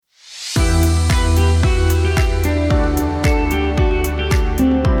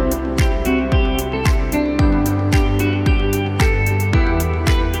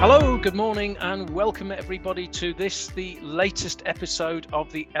morning and welcome everybody to the latest episode of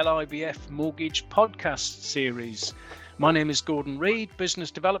the LIBF Mortgage Podcast Series. My name is Gordon Reid,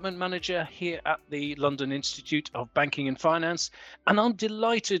 Business Development Manager here at the London Institute of Banking and Finance, and I'm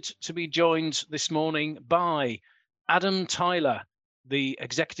delighted to be joined this morning by Adam Tyler, the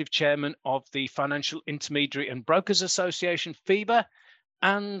Executive Chairman of the Financial Intermediary and Brokers Association, FIBA,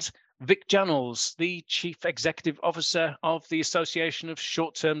 and Vic Jannels, the Chief Executive Officer of the Association of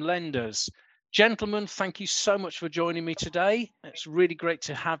Short-Term Lenders. Gentlemen, thank you so much for joining me today. It's really great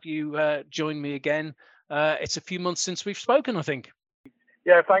to have you join me again. It's a few months since we've spoken, I think.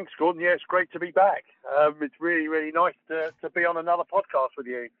 Yeah, thanks, Gordon. Yeah, it's great to be back. It's really, really nice to be on another podcast with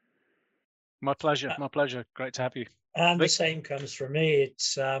you. My pleasure. My pleasure. Great to have you. And Vic? The same comes from me.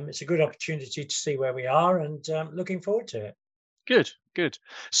 It's a good opportunity to see where we are and looking forward to it. Good.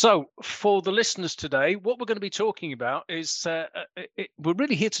 So for the listeners today, what we're going to be talking about is we're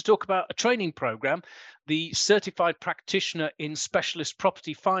really here to talk about a training program, the Certified Practitioner in Specialist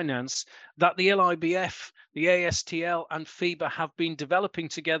Property Finance, that the LIBF, the ASTL and FIBA have been developing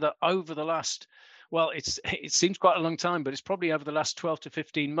together over the last, well, it seems quite a long time, but it's probably over the last 12 to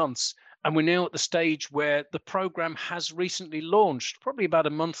 15 months. And we're now at the stage where the program has recently launched, probably about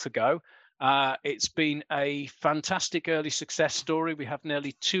a month ago. It's been a fantastic early success story. We have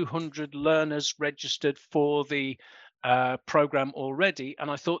nearly 200 learners registered for the program already. And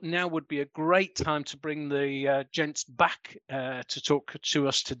I thought now would be a great time to bring the gents back to talk to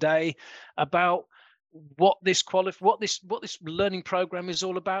us today about what this learning program is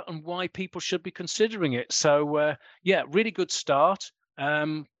all about and why people should be considering it. So yeah, really good start.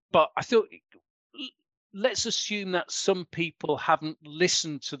 But I thought, let's assume that some people haven't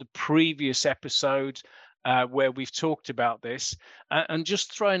listened to the previous episode where we've talked about this, and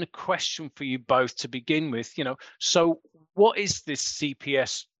just throw in a question for you both to begin with. So what is this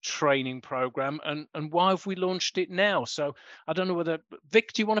CPS training program, and why have we launched it now? So I don't know whether,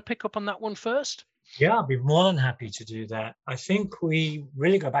 Vic, do you want to pick up on that one first? Yeah, I'd be more than happy to do that. I think we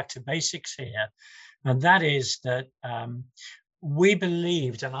really go back to basics here, and that is that we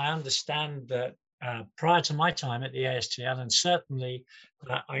believed, and I understand that prior to my time at the ASTL, and certainly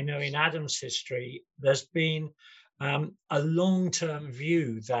I know in Adam's history, there's been a long-term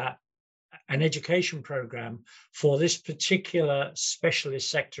view that an education program for this particular specialist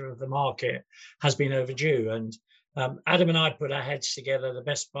sector of the market has been overdue. And Adam and I put our heads together the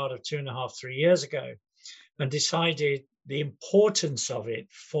best part of 2.5, 3 years ago and decided the importance of it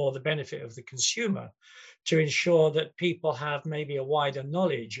for the benefit of the consumer, to ensure that people have maybe a wider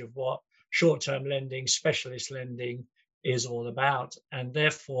knowledge of what short-term lending, specialist lending is all about. And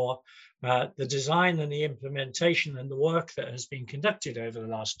therefore, the design and the implementation and the work that has been conducted over the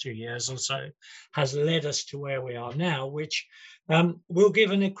last 2 years or so has led us to where we are now, which will give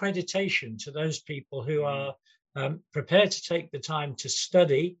an accreditation to those people who are prepared to take the time to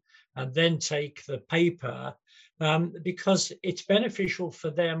study and then take the paper, because it's beneficial for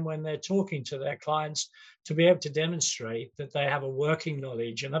them when they're talking to their clients to be able to demonstrate that they have a working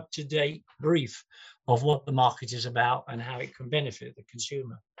knowledge and up-to-date brief of what the market is about and how it can benefit the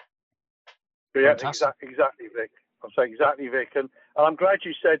consumer. Yeah, exactly, Vic. I'll say exactly, Vic. And I'm glad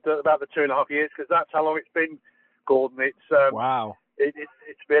you said that about the 2.5 years, because that's how long it's been, Gordon. It's wow.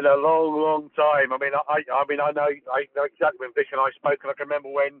 It's been a long time. I know exactly when Vic and I spoke, and I can remember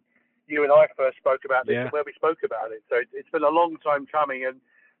when you and I first spoke about this, and where we spoke about it. So it's been a long time coming. And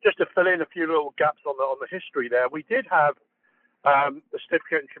just to fill in a few little gaps on the history there, we did have the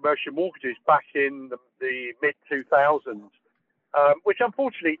certificate in commercial mortgages back in the mid 2000s, which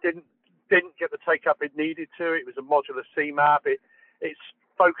unfortunately didn't get the take up it needed to. It was a modular CMAP. It's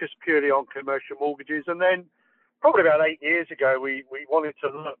focused purely on commercial mortgages. And then probably about 8 years ago, we wanted to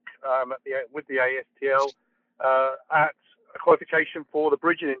look with the ASTL at a qualification for the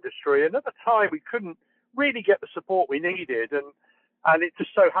bridging industry. And at the time, we couldn't really get the support we needed. And it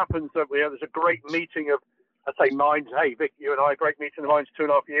just so happens that there's a great meeting of, I'd say, minds. Hey, Vic, you and I, a great meeting of minds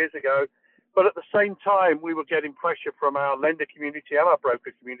 2.5 years ago. But at the same time, we were getting pressure from our lender community and our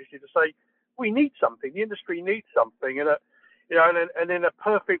broker community to say, we need something. The industry needs something. And in a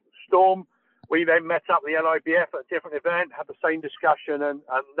perfect storm, we then met up with the LIBF at a different event, had the same discussion, and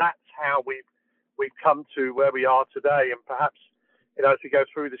that's how we've come to where we are today. And perhaps, as we go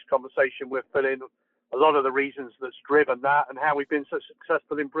through this conversation, we'll fill in a lot of the reasons that's driven that and how we've been so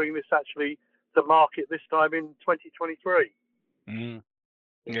successful in bringing this actually to market this time in 2023.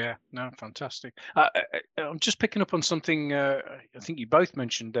 Yeah, no, fantastic. I'm just picking up on something I think you both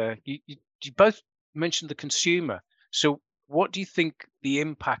mentioned. You both mentioned the consumer. So what do you think the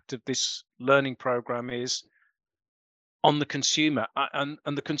impact of this learning program is on the consumer, and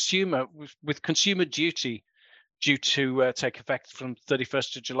the consumer with consumer duty due to take effect from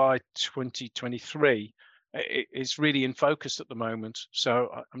 31st of July 2023. It's really in focus at the moment. So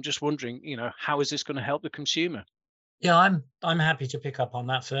I'm just wondering, how is this going to help the consumer? Yeah, I'm happy to pick up on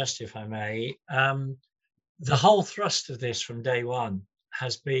that first, if I may. The whole thrust of this from day one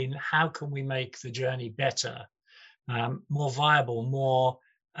has been, how can we make the journey better, more viable, more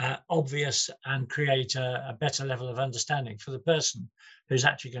obvious, and create a better level of understanding for the person who's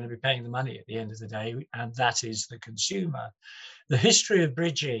actually going to be paying the money at the end of the day, and that is the consumer. The history of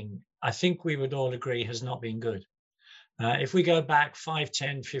bridging, I think we would all agree, has not been good. If we go back 5,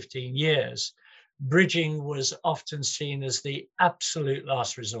 10, 15 years, bridging was often seen as the absolute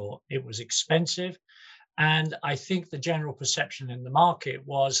last resort. It was expensive. And I think the general perception in the market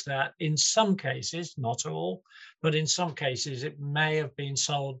was that in some cases, not all, but in some cases, it may have been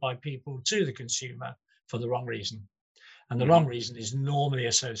sold by people to the consumer for the wrong reason. And the wrong reason is normally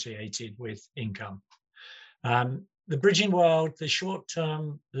associated with income. The bridging world, the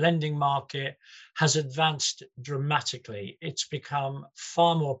short-term lending market, has advanced dramatically. It's become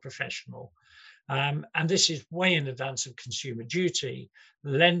far more professional. And this is way in advance of consumer duty.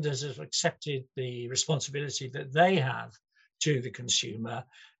 Lenders have accepted the responsibility that they have to the consumer,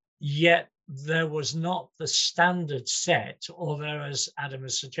 yet there was not the standard set, although, as Adam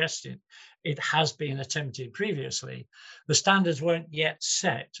has suggested, it has been attempted previously. The standards weren't yet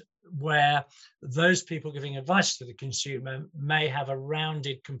set where those people giving advice to the consumer may have a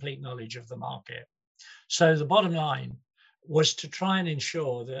rounded, complete knowledge of the market. So the bottom line was to try and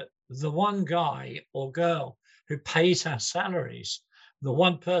ensure that the one guy or girl who pays our salaries, the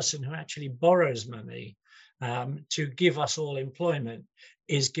one person who actually borrows money to give us all employment,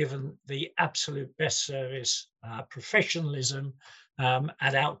 is given the absolute best service, professionalism,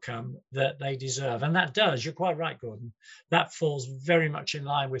 and outcome that they deserve. And that does, you're quite right, Gordon, that falls very much in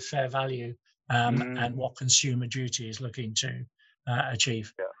line with fair value and what consumer duty is looking to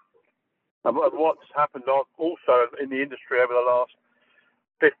achieve. Yeah. And what's happened also in the industry over the last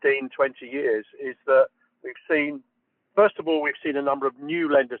 15, 20 years is that we've seen, first of all, we've seen a number of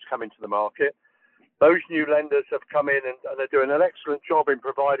new lenders come into the market. Those new lenders have come in and they're doing an excellent job in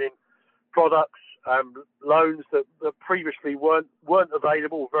providing products, loans that previously weren't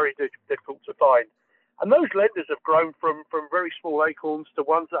available, very difficult to find. And those lenders have grown from very small acorns to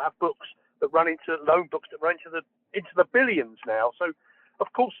ones that have books that run into loan books that run into the billions now. So,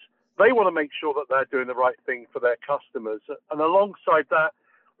 of course, they want to make sure that they're doing the right thing for their customers. And alongside that,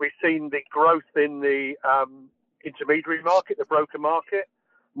 we've seen the growth in the intermediary market, the broker market.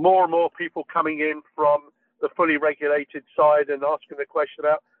 More and more people coming in from the fully regulated side and asking the question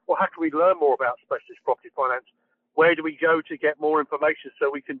about, well, how can we learn more about specialist property finance? Where do we go to get more information so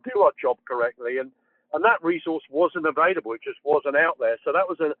we can do our job correctly? And that resource wasn't available. It just wasn't out there. So that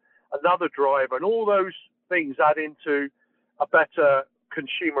was another driver. And all those things add into a better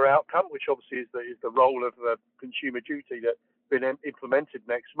consumer outcome, which obviously is the role of the consumer duty that's been implemented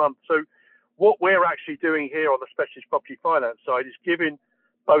next month. So what we're actually doing here on the specialist property finance side is giving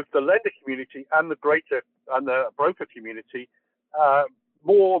both the lender community and the broker community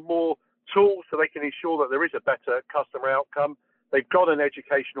more and more tools so they can ensure that there is a better customer outcome. They've got an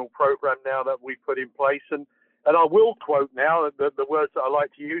educational program now that we've put in place, and I will quote now the words that I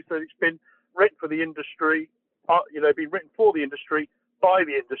like to use, that it's been written for the industry, been written for the industry, by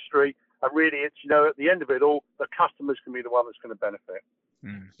the industry, and really it's, at the end of it all, the customers can be the one that's going to benefit.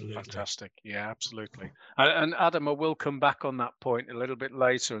 Fantastic. Yeah, absolutely. And Adam, I will come back on that point a little bit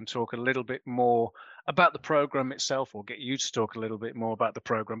later and talk a little bit more about the program itself, or get you to talk a little bit more about the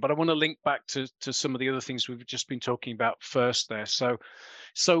program. But I want to link back to some of the other things we've just been talking about first there. So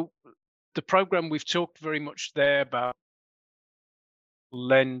the program, we've talked very much there about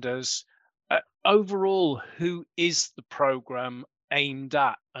lenders. Overall, who is the program aimed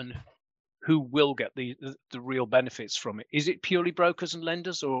at, and who will get the real benefits from it? Is it purely brokers and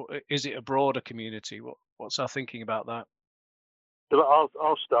lenders, or is it a broader community? What's our thinking about that? So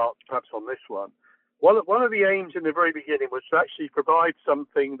I'll start perhaps on this one. One of the aims in the very beginning was to actually provide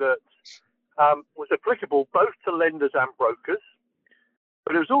something that was applicable both to lenders and brokers,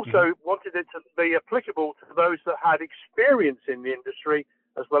 but it was also wanted it to be applicable to those that had experience in the industry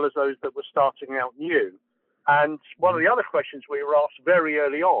as well as those that were starting out new. And one of the other questions we were asked very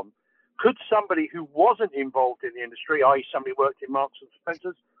early on, could somebody who wasn't involved in the industry, i.e. somebody who worked in Marks and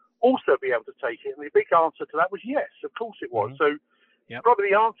Spencer's, also be able to take it? And the big answer to that was yes, of course it was. So probably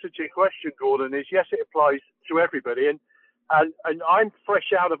the answer to your question, Gordon, is yes, it applies to everybody. And I'm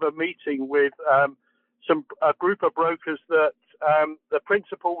fresh out of a meeting with a group of brokers that the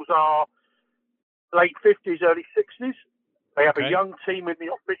principals are late 50s, early 60s. They have a young team in the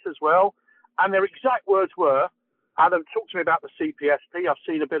office as well. And their exact words were, Adam, talk to me about the CPSP. I've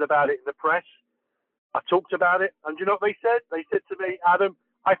seen a bit about it in the press. I talked about it. And do you know what they said? They said to me, Adam,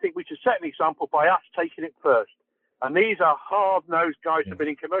 I think we should set an example by us taking it first. And these are hard-nosed guys who've been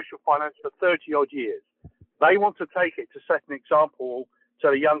in commercial finance for 30-odd years. They want to take it to set an example to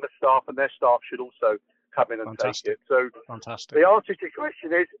the younger staff, and their staff should also come in and take it. So the answer to your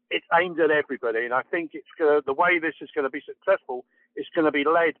question is it's aimed at everybody. And I think the way this is going to be successful is going to be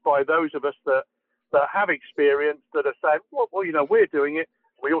led by those of us that have experience, that are saying, well, we're doing it.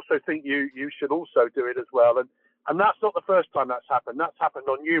 We also think you should also do it as well. And that's not the first time that's happened. That's happened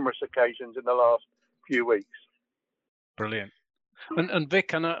on numerous occasions in the last few weeks. Brilliant. And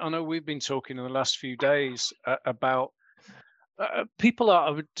Vic, I know we've been talking in the last few days about people I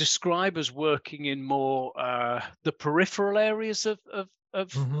would describe as working in more the peripheral areas of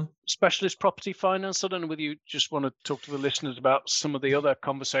specialist property finance. I don't know whether you just want to talk to the listeners about some of the other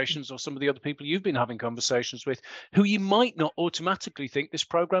conversations or some of the other people you've been having conversations with who you might not automatically think this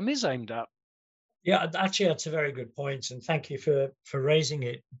program is aimed at. Yeah, actually, that's a very good point. And thank you for raising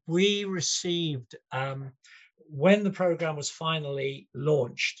it. We received, when the program was finally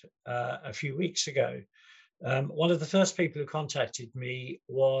launched a few weeks ago, one of the first people who contacted me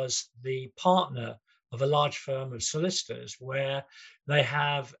was the partner of a large firm of solicitors where they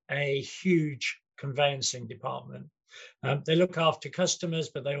have a huge conveyancing department. They look after customers,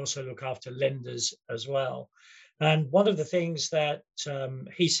 but they also look after lenders as well. And one of the things that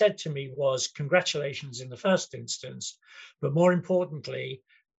he said to me was, congratulations in the first instance, but more importantly,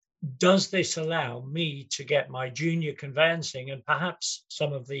 does this allow me to get my junior conveyancing and perhaps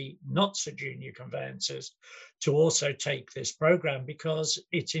some of the not so junior conveyancers to also take this program, because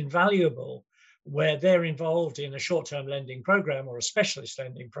it's invaluable where they're involved in a short-term lending program or a specialist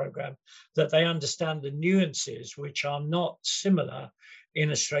lending program, that they understand the nuances which are not similar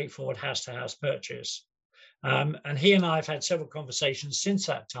in a straightforward house-to-house purchase. And he and I have had several conversations since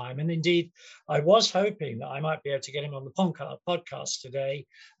that time. And indeed, I was hoping that I might be able to get him on the podcast today,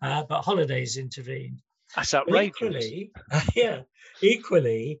 but holidays intervened. That's outrageous.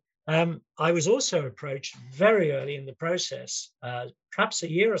 Equally, I was also approached very early in the process, perhaps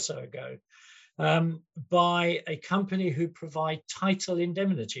a year or so ago, by a company who provide title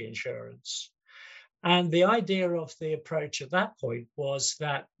indemnity insurance. And the idea of the approach at that point was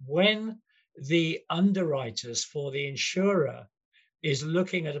that when the underwriters for the insurer is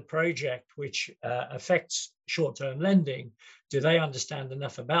looking at a project which affects short-term lending, do they understand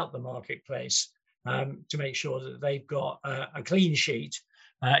enough about the marketplace to make sure that they've got a clean sheet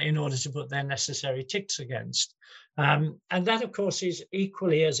in order to put their necessary ticks against? And that, of course, is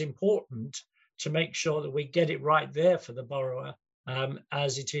equally as important to make sure that we get it right there for the borrower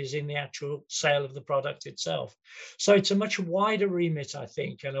as it is in the actual sale of the product itself. So it's a much wider remit, I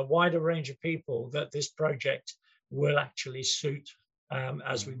think, and a wider range of people that this project will actually suit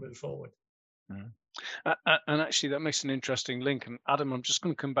as we move forward. And actually, that makes an interesting link. And Adam, I'm just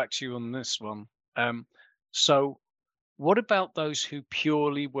going to come back to you on this one. So what about those who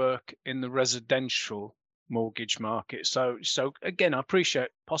purely work in the residential mortgage market? So again, I appreciate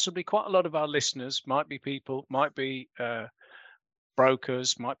possibly quite a lot of our listeners might be people, might be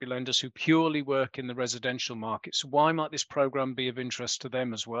brokers, might be lenders who purely work in the residential market. So why might this program be of interest to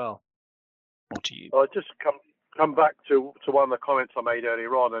them as well? Or to you? Well, just come back to one of the comments I made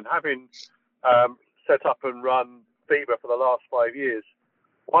earlier on, and having set up and run FIBA for the last 5 years,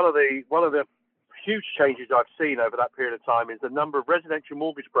 one of the huge changes I've seen over that period of time is the number of residential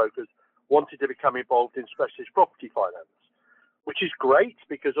mortgage brokers wanted to become involved in specialist property finance, which is great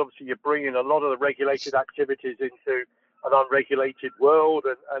because obviously you're bringing a lot of the regulated activities into an unregulated world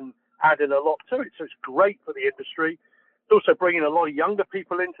and adding a lot to it. So it's great for the industry. It's also bringing a lot of younger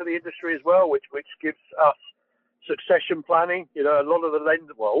people into the industry as well, which gives us succession planning. You know, a lot of the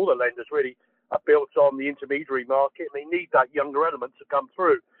lenders, well, all the lenders really are built on the intermediary market, and they need that younger element to come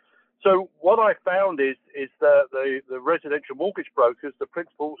through. So what I found is the residential mortgage brokers, the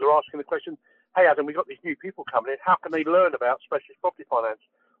principals, are asking the question, hey, Adam, we've got these new people coming in. How can they learn about specialist property finance?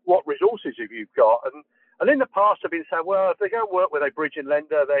 What resources have you got? And in the past, I've been saying, well, if they go and work with a bridging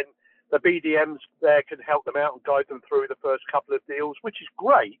lender, then the BDMs there can help them out and guide them through the first couple of deals, which is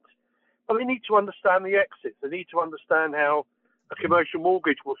great. But they need to understand the exits. They need to understand how a commercial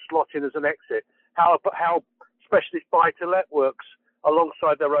mortgage will slot in as an exit, how specialist buy-to-let works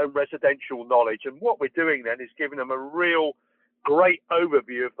alongside their own residential knowledge. And what we're doing then is giving them a real great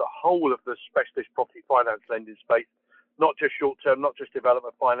overview of the whole of the specialist property finance lending space, not just short-term, not just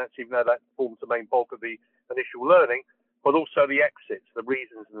development finance, even though that forms the main bulk of the initial learning, but also the exits, the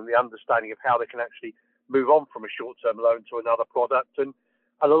reasons and the understanding of how they can actually move on from a short-term loan to another product. And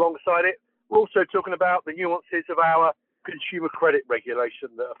alongside it, we're also talking about the nuances of our consumer credit regulation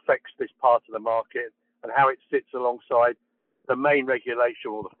that affects this part of the market and how it sits alongside the main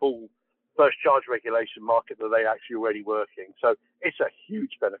regulation or the full first charge regulation market that they actually already work in. So it's a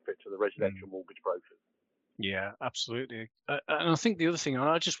huge benefit to the residential mortgage brokers. Yeah, absolutely. And I think the other thing, and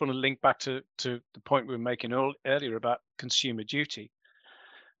I just want to link back to the point we were making earlier about consumer duty,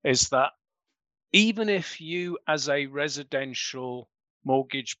 is that even if you as a residential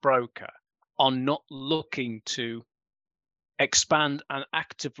mortgage broker are not looking to expand and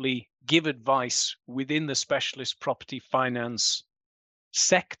actively give advice within the specialist property finance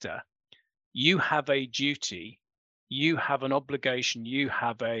sector, you have a duty, you have an obligation, you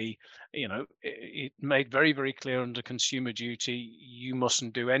have a, it made very, very clear under consumer duty, you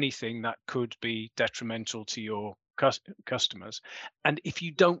mustn't do anything that could be detrimental to your customers. And if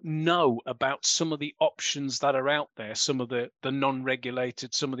you don't know about some of the options that are out there, some of the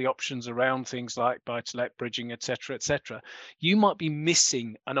non-regulated, some of the options around things like buy-to-let, bridging, etc., you might be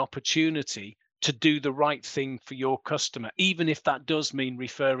missing an opportunity to do the right thing for your customer, even if that does mean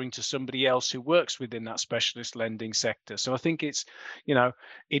referring to somebody else who works within that specialist lending sector. So I think it's,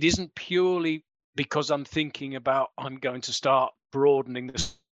 it isn't purely because I'm thinking about I'm going to start broadening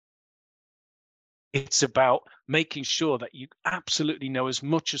this. It's about making sure that you absolutely know as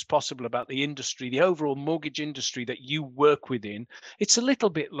much as possible about the industry, the overall mortgage industry that you work within. It's a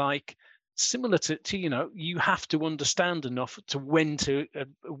little bit like similar to you have to understand enough to when to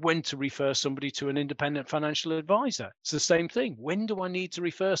refer somebody to an independent financial advisor. It's the same thing. When do I need to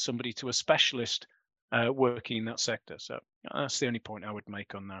refer somebody to a specialist working in that sector? So that's the only point I would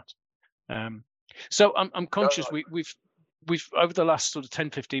make on that. So I'm conscious we've over the last sort of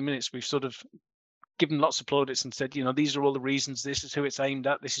 10-15 minutes we've sort of given lots of plaudits and said, these are all the reasons, this is who it's aimed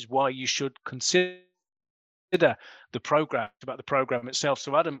at, this is why you should consider the program, about the program itself.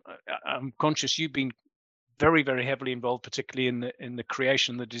 So Adam, I'm conscious you've been very, very heavily involved, particularly in the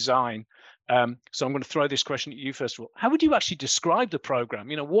creation, the design. So I'm going to throw this question at you first of all. How would you actually describe the program?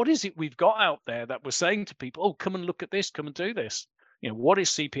 What is it we've got out there that we're saying to people, oh, come and look at this, come and do this? What is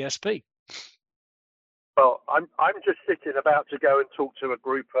CPSP? Well, I'm just sitting about to go and talk to a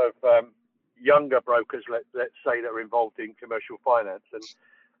group of younger brokers, let's say, that are involved in commercial finance,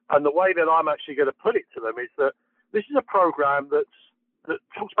 and the way that I'm actually going to put it to them is that this is a program that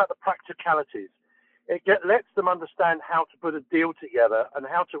talks about the practicalities. It lets them understand how to put a deal together and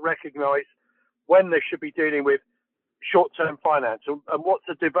how to recognise when they should be dealing with short-term finance and what's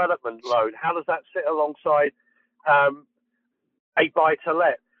a development loan. How does that sit alongside a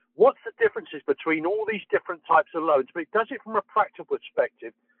buy-to-let? What's the differences between all these different types of loans? But it does it from a practical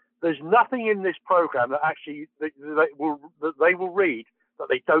perspective. There's nothing in this program that actually that they will read that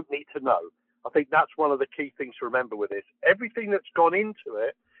they don't need to know. I think that's one of the key things to remember with this. Everything that's gone into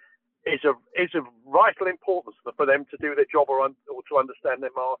it is of vital importance for them to do their job or to understand their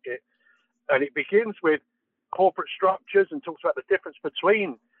market. And it begins with corporate structures and talks about the difference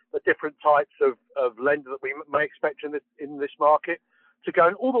between the different types of lender that we may expect in this market, to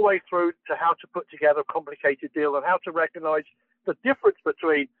going all the way through to how to put together a complicated deal and how to recognize the difference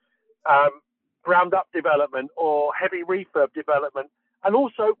between ground up development or heavy refurb development, and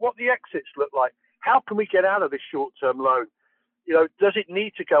also what the exits look like. How can we get out of this short-term loan? Does it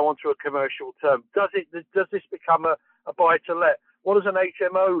need to go onto a commercial term? Does this become a buy-to-let? What does an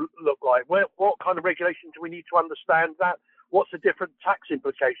HMO look like? What kind of regulation do we need to understand that? What's the different tax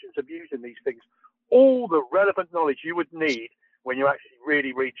implications of using these things? All the relevant knowledge you would need when you're actually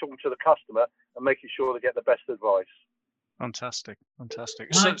really talking to the customer and making sure they get the best advice. Fantastic. Can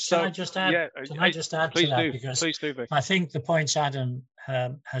I just add to that? Because I think the points Adam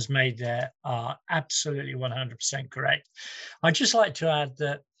has made there are absolutely 100% correct. I'd just like to add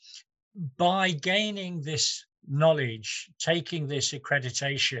that by gaining this knowledge, taking this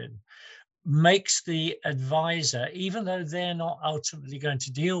accreditation, makes the advisor, even though they're not ultimately going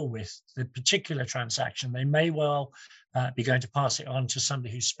to deal with the particular transaction, they may well be going to pass it on to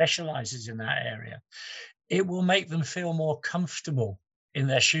somebody who specializes in that area. It will make them feel more comfortable in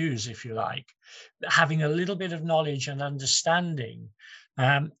their shoes, if you like, having a little bit of knowledge and understanding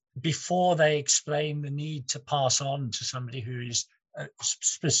before they explain the need to pass on to somebody who is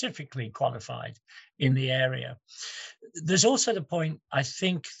specifically qualified in the area. There's also the point, I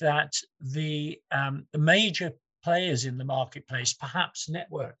think, that the major players in the marketplace, perhaps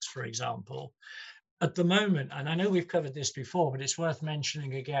networks, for example, at the moment, and I know we've covered this before, but it's worth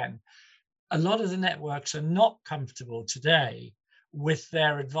mentioning again, a lot of the networks are not comfortable today with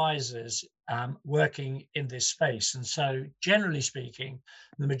their advisors working in this space. And so generally speaking,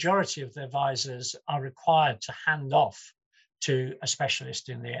 the majority of the advisors are required to hand off to a specialist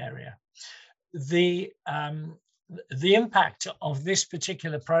in the area. The impact of this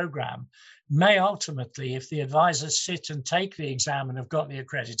particular program may ultimately, if the advisors sit and take the exam and have got the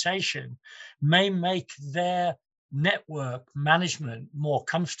accreditation, may make their network management more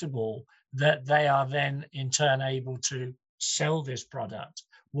comfortable, that they are then in turn able to sell this product,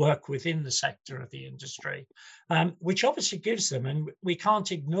 work within the sector of the industry, which obviously gives them, and we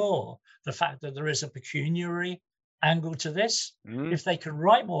can't ignore the fact that there is a pecuniary angle to this. If they can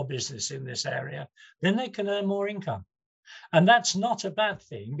write more business in this area, then they can earn more income. And that's not a bad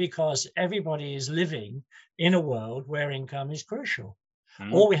thing, because everybody is living in a world where income is crucial.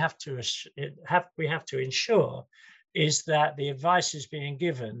 All we have to ensure is that the advice is being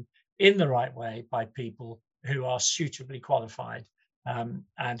given in the right way by people who are suitably qualified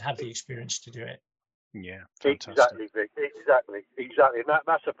and have the experience to do it. Yeah, fantastic. Exactly, Vic. Exactly. And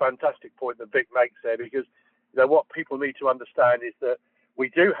that's a fantastic point that Vic makes there, because what people need to understand is that we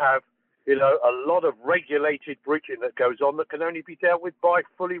do have a lot of regulated bridging that goes on that can only be dealt with by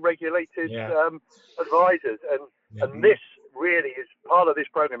fully regulated advisors. And this really is part of this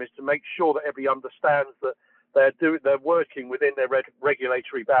program, is to make sure that everybody understands that they're working within their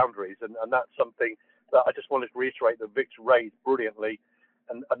regulatory boundaries. And that's something that I just wanted to reiterate that Vic's raised brilliantly.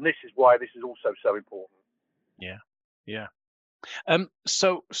 And this is why this is also so important. Yeah.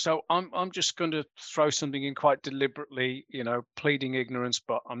 So I'm just going to throw something in quite deliberately, pleading ignorance,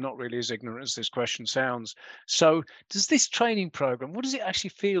 but I'm not really as ignorant as this question sounds. So does this training program, what does it actually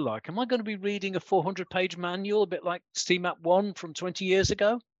feel like? Am I going to be reading a 400-page manual, a bit like CMAP 1 from 20 years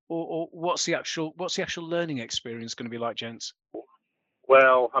ago? Or what's the actual learning experience going to be like, gents?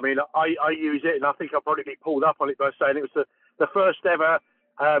 Well, I mean, I use it, and I think I'll probably be pulled up on it by saying it was the first ever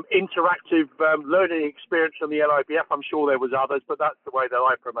interactive learning experience from the LIBF. I'm sure there was others, but that's the way that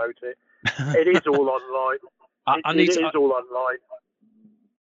I promote it. It is all online. It is all online.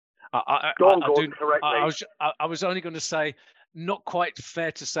 I was only going to say, not quite fair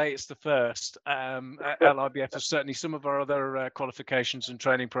to say it's the first. LIBF is certainly, some of our other qualifications and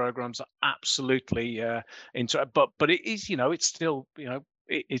training programs are absolutely but it is, it's still,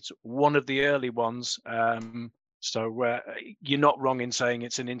 it's one of the early ones. So you're not wrong in saying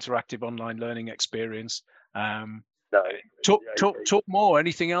it's an interactive online learning experience. No, talk more.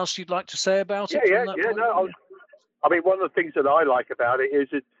 Anything else you'd like to say about it? I mean, one of the things that I like about it is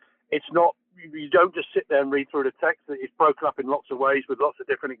it's not, you don't just sit there and read through the text. It's broken up in lots of ways with lots of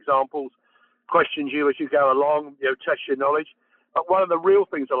different examples, questions you as you go along, test your knowledge. But one of the real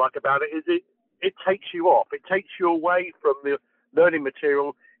things I like about it is it takes you off. It takes you away from the learning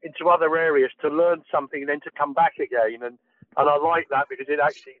material into other areas to learn something and then to come back again. And I like that, because it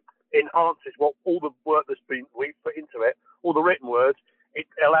actually enhances all the work we've put into it, all the written words. It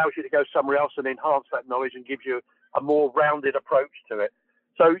allows you to go somewhere else and enhance that knowledge and gives you a more rounded approach to it.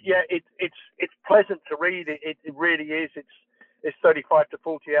 So yeah, it's pleasant to read. It really is. It's 35 to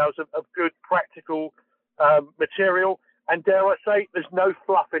 40 hours of good practical material, and dare I say, there's no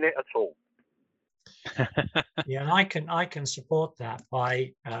fluff in it at all. Yeah, and I can support that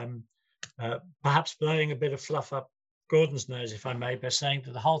by perhaps blowing a bit of fluff up Gordon's nose, if I may, by saying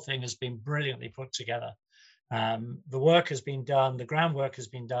that the whole thing has been brilliantly put together. The work has been done, the groundwork has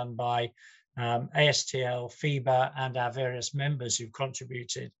been done by ASTL, FIBA, and our various members who've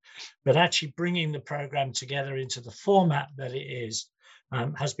contributed. But actually bringing the program together into the format that it is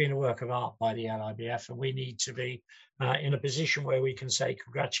has been a work of art by the LIBF, and we need to be in a position where we can say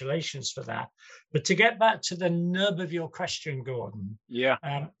congratulations for that. But to get back to the nub of your question, Gordon,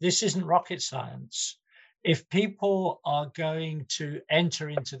 this isn't rocket science. If people are going to enter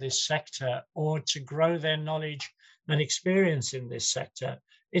into this sector or to grow their knowledge and experience in this sector,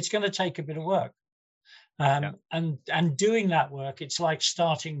 it's going to take a bit of work. And doing that work, it's like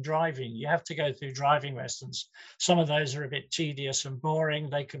starting driving. You have to go through driving lessons. Some of those are a bit tedious and boring.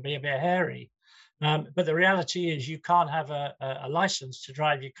 They can be a bit hairy. But the reality is you can't have a license to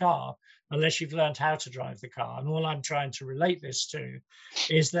drive your car unless you've learned how to drive the car. And all I'm trying to relate this to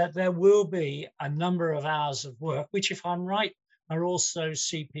is that there will be a number of hours of work, which, if I'm right, are also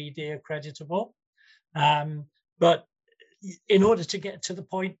CPD accreditable. But in order to get to the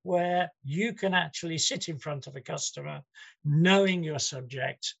point where you can actually sit in front of a customer, knowing your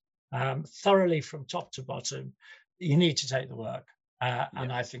subject thoroughly from top to bottom, you need to take the work.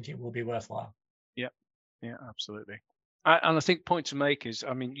 And I think it will be worthwhile. Yeah, absolutely. And I think point to make is,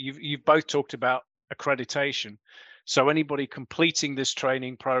 I mean, you've both talked about accreditation. So anybody completing this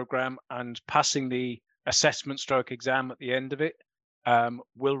training program and passing the assessment stroke exam at the end of it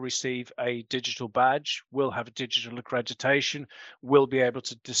will receive a digital badge, will have a digital accreditation, will be able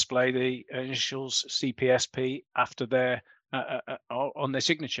to display the initials CPSP after their on their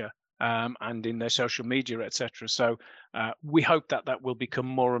signature, and in their social media, etc. So we hope that that will become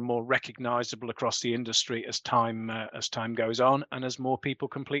more and more recognizable across the industry as time goes on, and as more people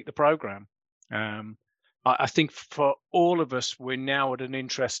complete the program. I think for all of us, we're now at an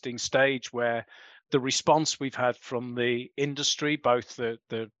interesting stage where the response we've had from the industry, both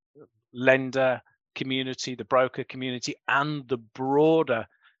the lender community, the broker community, and the broader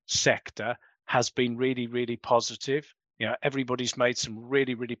sector, has been really, really positive. You know, everybody's made some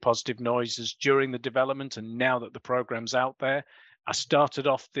really, really positive noises during the development, and now that the program's out there. I started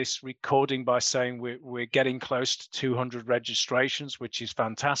off this recording by saying we're getting close to 200 registrations, which is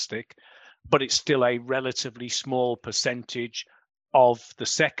fantastic, but it's still a relatively small percentage of the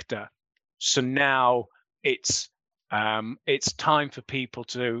sector. So now it's time for people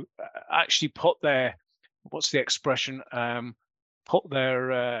to actually put their, what's the expression, put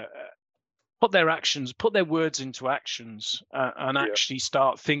their actions, put their words into actions, and actually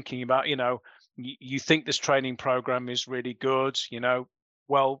start thinking about, you know, you think this training program is really good, you know,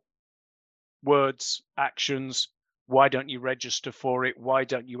 well, words, actions, why don't you register for it? Why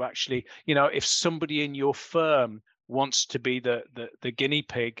don't you actually, you know, if somebody in your firm wants to be the guinea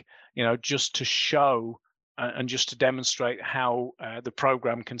pig, you know, just to show and just to demonstrate how the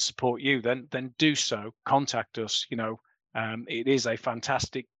program can support you, then do so. Contact us. You know, it is a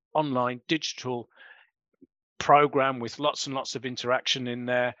fantastic online digital program with lots and lots of interaction in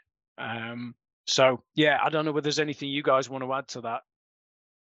there. So yeah, I don't know whether there's anything you guys want to add to that.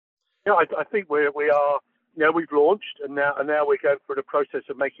 Yeah, I think we are. You know, we've launched, and now we're going through the process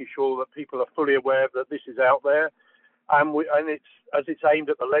of making sure that people are fully aware that this is out there, and it's aimed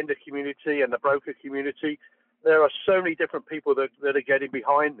at the lender community and the broker community. There are so many different people that are getting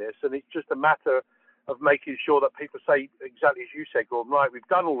behind this, and it's just a matter of making sure that people say exactly as you said, Gordon. Right, we've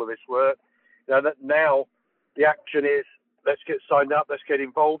done all of this work. You know, that now the action is let's get signed up, let's get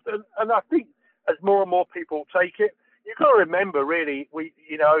involved, and I think as more and more people take it, you've got to remember, really, we've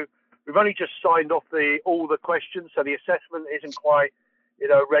only just signed off all the questions, so the assessment isn't quite,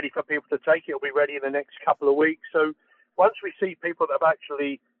 ready for people to take it. It'll be ready in the next couple of weeks. So once we see people that have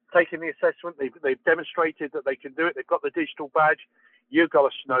actually taken the assessment, they've demonstrated that they can do it, they've got the digital badge, you've got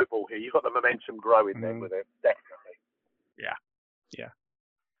a snowball here. You've got the momentum growing then with it, definitely. Yeah.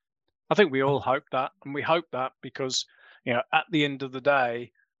 I think we all hope that, and we hope that because, at the end of the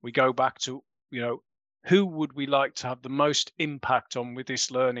day, we go back to, who would we like to have the most impact on with this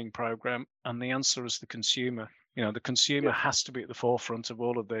learning program? And the answer is the consumer. The consumer has to be at the forefront of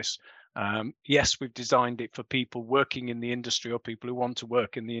all of this. Yes, we've designed it for people working in the industry or people who want to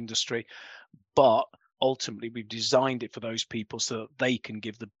work in the industry, but ultimately we've designed it for those people so that they can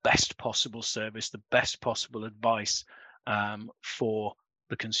give the best possible service, the best possible advice for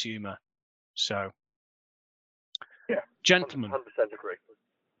the consumer. So, gentlemen, 100% agree.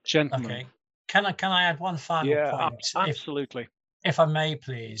 Gentlemen. Okay. Can I add one final point? Absolutely. If I may,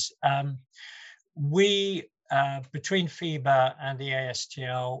 please. We, between FIBA and the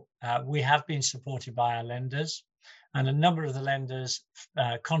ASTL, we have been supported by our lenders, and a number of the lenders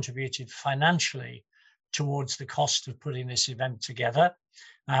contributed financially towards the cost of putting this event together.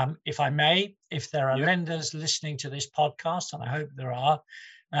 If I may, if there are lenders listening to this podcast, and I hope there are,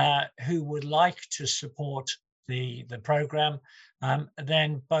 who would like to support the program,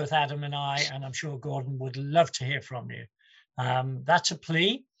 then both Adam and I, and I'm sure Gordon, would love to hear from you. That's a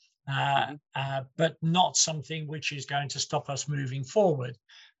plea, but not something which is going to stop us moving forward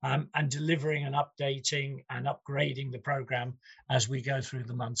and delivering and updating and upgrading the program as we go through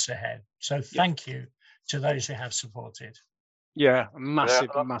the months ahead. So thank you to those who have supported. Yeah,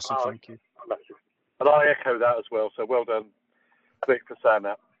 massive thank you. Massive. And I echo that as well. So well done, Vic, for saying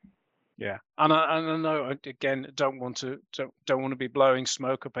that. Yeah, and I know, again, don't want to be blowing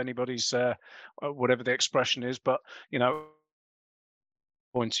smoke up anybody's whatever the expression is, but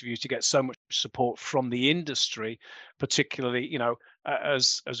point of view to get so much support from the industry, particularly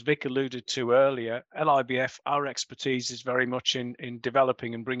as Vic alluded to earlier, LIBF, our expertise is very much in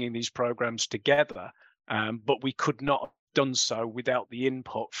developing and bringing these programs together, but we could not have done so without the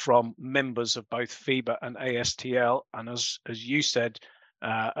input from members of both FIBA and ASTL, and as you said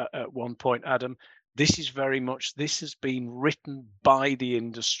at one point, Adam, this has been written by the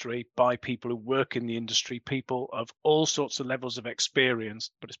industry, by people who work in the industry, people of all sorts of levels of experience,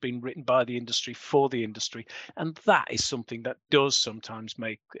 but it's been written by the industry for the industry. And that is something that does sometimes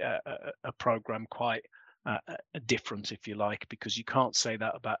make a program quite different, if you like, because you can't say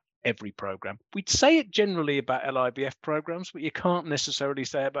that about every program. We'd say it generally about LIBF programs, but you can't necessarily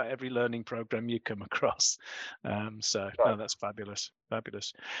say about every learning program you come across. No, that's fabulous.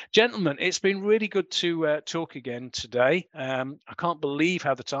 Gentlemen, it's been really good to talk again today. I can't believe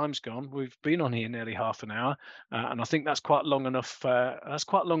how the time's gone. We've been on here nearly half an hour, and I think that's quite long enough.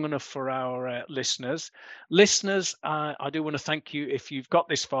 For our listeners. I do want to thank you if you've got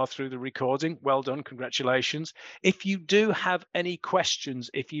this far through the recording. Well done, congratulations. If you do have any questions,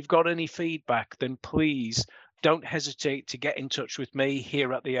 if you've got any feedback, then please don't hesitate to get in touch with me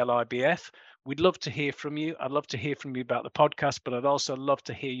here at the LIBF. We'd love to hear from you. I'd love to hear from you about the podcast, but I'd also love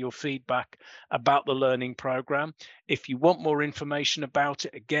to hear your feedback about the learning program. If you want more information about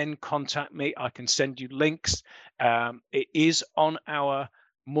it, again, contact me. I can send you links. It is on our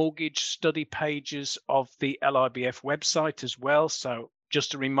mortgage study pages of the LIBF website as well. So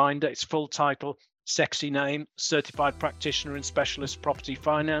just a reminder, its full title, sexy name, Certified Practitioner in Specialist Property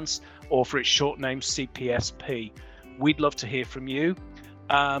Finance, or for its short name, CPSP. We'd love to hear from you.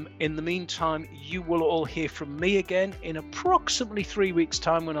 In the meantime, you will all hear from me again in approximately 3 weeks'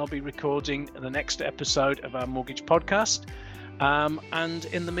 time when I'll be recording the next episode of our mortgage podcast. And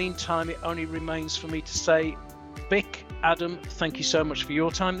in the meantime, it only remains for me to say, Vic, Adam, thank you so much for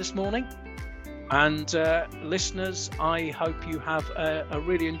your time this morning. And listeners, I hope you have a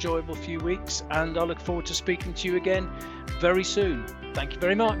really enjoyable few weeks, and I look forward to speaking to you again very soon. Thank you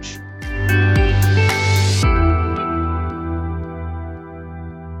very much.